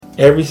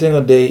Every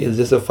single day is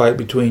just a fight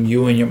between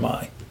you and your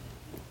mind.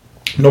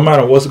 No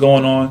matter what's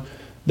going on,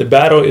 the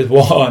battle is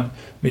won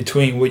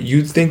between what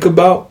you think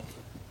about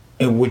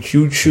and what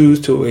you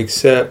choose to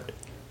accept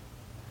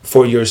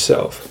for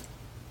yourself.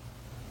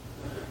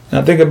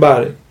 Now think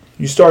about it.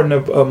 You starting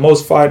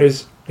most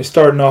fighters, they're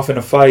starting off in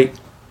a fight.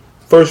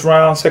 First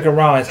round, second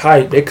round is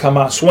hype. They come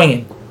out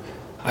swinging.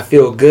 I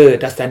feel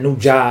good. That's that new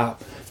job.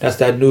 That's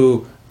that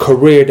new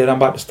career that I'm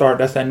about to start.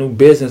 That's that new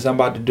business I'm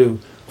about to do.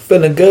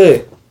 Feeling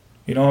good.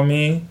 You know what I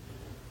mean?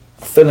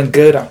 I'm feeling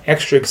good. I'm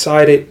extra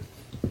excited.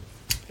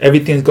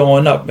 Everything's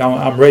going up.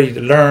 I'm ready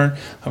to learn.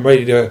 I'm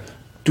ready to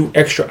do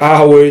extra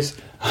hours.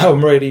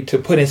 I'm ready to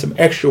put in some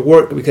extra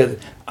work because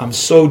I'm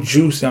so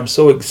juicy. I'm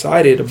so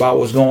excited about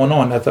what's going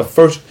on. That's the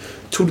first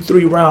 2 to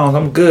 3 rounds.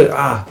 I'm good.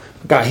 I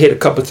got hit a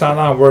couple of times.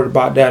 I'm worried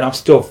about that. I'm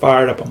still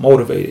fired up. I'm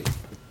motivated.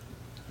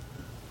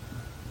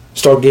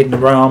 Start getting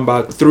around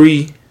about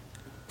 3,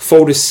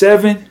 4 to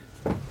 7.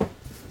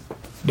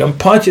 Them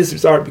punches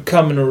start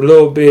becoming a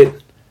little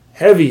bit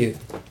heavier.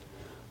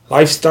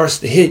 Life starts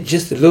to hit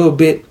just a little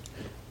bit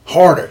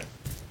harder.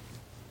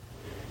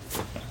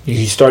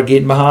 You start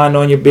getting behind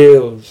on your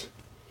bills.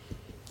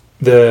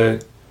 You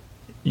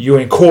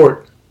in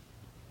court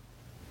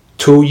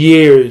 2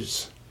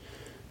 years.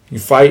 You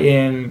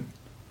fighting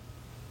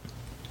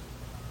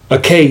a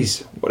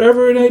case,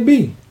 whatever it may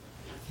be.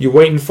 You're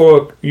waiting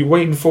for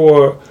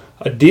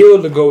a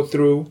deal to go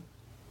through,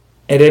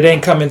 and it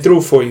ain't coming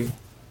through for you.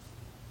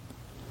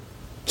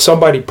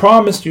 Somebody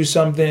promised you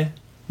something,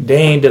 they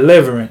ain't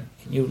delivering.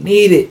 You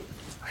need it.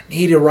 I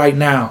need it right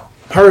now.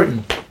 I'm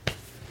hurting.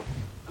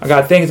 I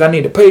got things I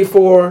need to pay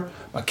for.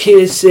 My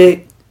kid's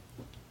sick.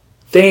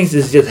 Things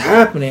is just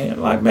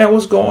happening. Like, man,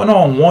 what's going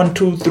on? 1,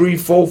 2, 3,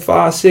 4,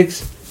 5,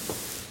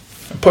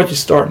 6. And punches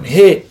starting to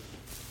hit.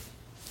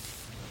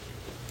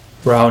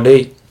 Round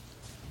 8.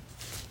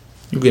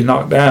 You get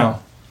knocked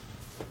down.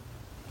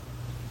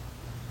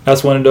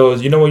 That's one of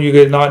those, you know when you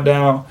get knocked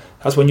down,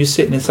 that's when you're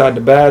sitting inside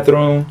the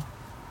bathroom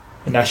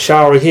and that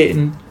shower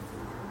hitting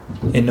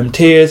and them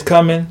tears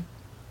coming.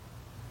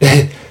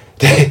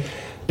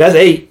 That's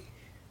 8.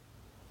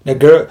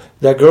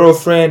 That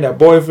girlfriend, that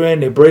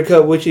boyfriend, they break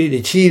up with you,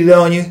 they cheated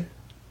on you.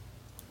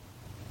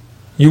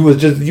 You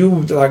was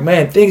like,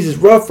 man, things is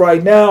rough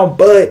right now,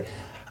 but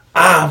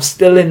I'm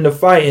still in the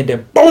fight, and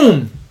then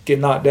boom, get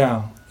knocked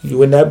down.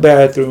 You in that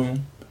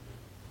bathroom,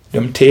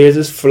 them tears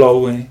is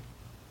flowing.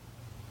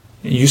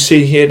 And you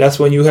sit here, that's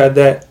when you had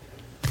that,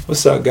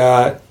 what's up,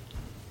 God?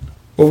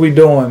 What we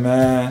doing,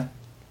 man?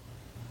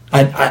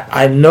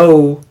 I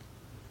know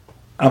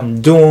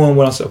I'm doing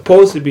what I'm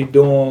supposed to be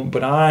doing,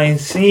 but I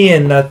ain't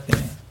seeing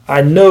nothing.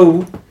 I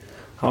know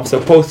I'm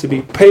supposed to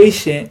be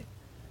patient,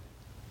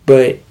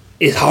 but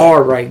it's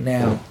hard right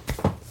now.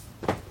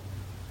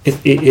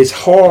 It's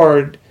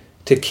hard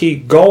to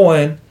keep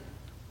going,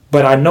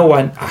 but I know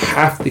I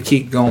have to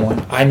keep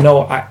going. I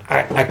know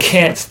I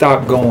can't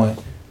stop going.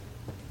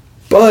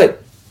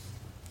 But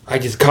I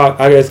just got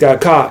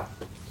caught.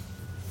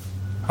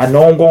 I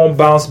know I'm going to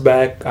bounce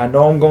back. I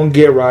know I'm going to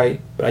get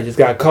right, but I just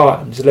got caught.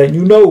 I'm just letting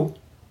you know.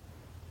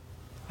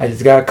 I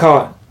just got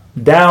caught.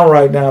 I'm down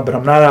right now, but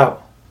I'm not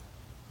out.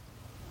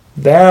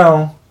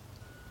 Down,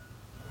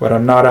 but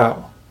I'm not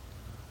out.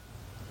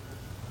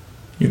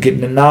 You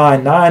getting the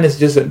 9. 9 is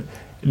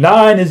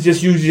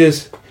just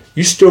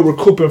you still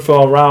recouping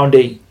from round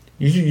 8.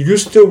 You're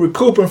still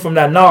recouping from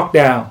that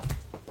knockdown.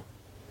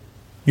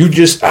 You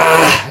just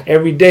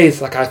every day it's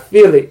like I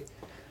feel it.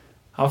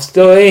 I'm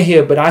still in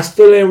here, but I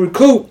still ain't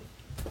recoup.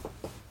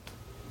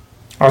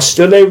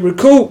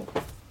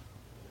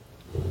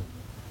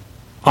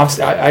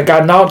 I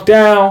got knocked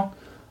down.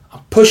 I'm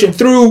pushing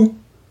through,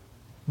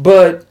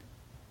 but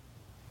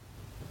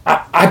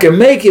I can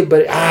make it.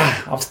 But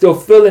I'm still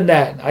feeling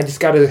that. I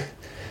just gotta.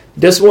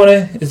 This one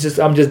is just.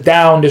 I'm just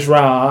down this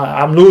round.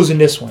 I'm losing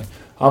this one.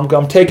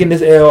 I'm taking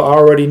this L. I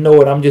already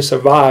know it. I'm just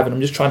surviving.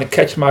 I'm just trying to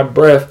catch my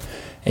breath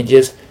and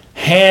just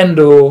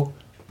handle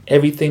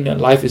everything that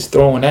life is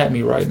throwing at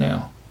me right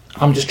now.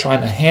 I'm just trying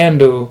to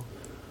handle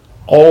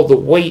all the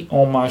weight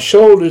on my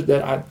shoulders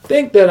that I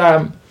think that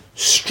I'm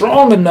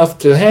strong enough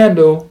to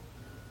handle,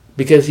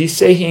 because he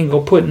say he ain't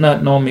gonna put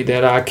nothing on me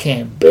that I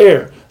can't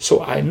bear.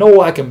 So I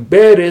know I can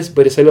bear this,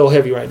 but it's a little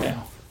heavy right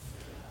now.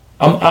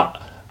 I'm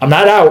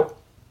not out,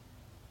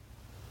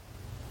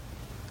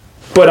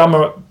 but I'm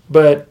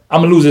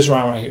gonna lose this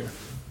round right here.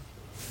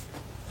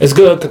 It's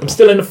good because I'm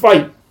still in the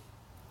fight.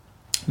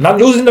 I'm not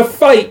losing the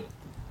fight.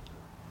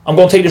 I'm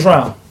gonna take this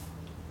round.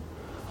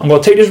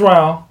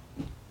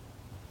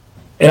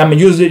 And I'm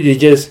gonna use it to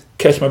just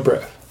catch my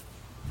breath.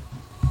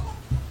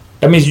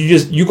 That means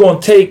you're gonna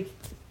take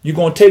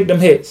them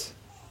hits.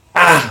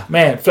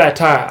 Man, flat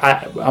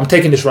tire. I'm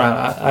taking this round.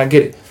 I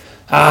get it.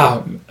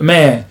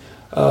 Man,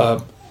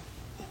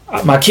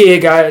 my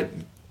kid got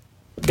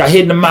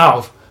hit in the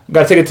mouth.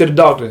 Gotta take it to the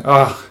doctor.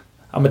 I'm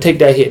gonna take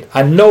that hit.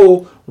 I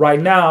know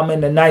right now I'm in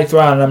the 9th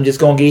round and I'm just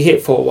gonna get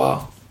hit for a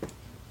while.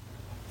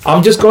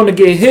 I'm just gonna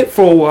get hit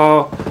for a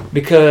while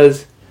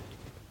because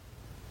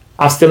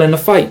I'm still in the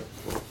fight.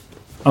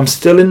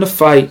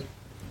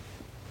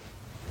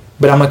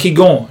 But I'm going to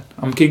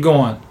keep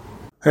going.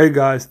 Hey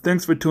guys,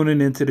 thanks for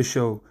tuning into the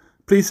show.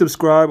 Please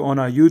subscribe on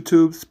our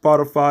YouTube,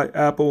 Spotify,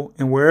 Apple,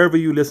 and wherever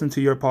you listen to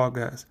your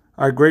podcast.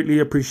 I greatly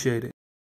appreciate it.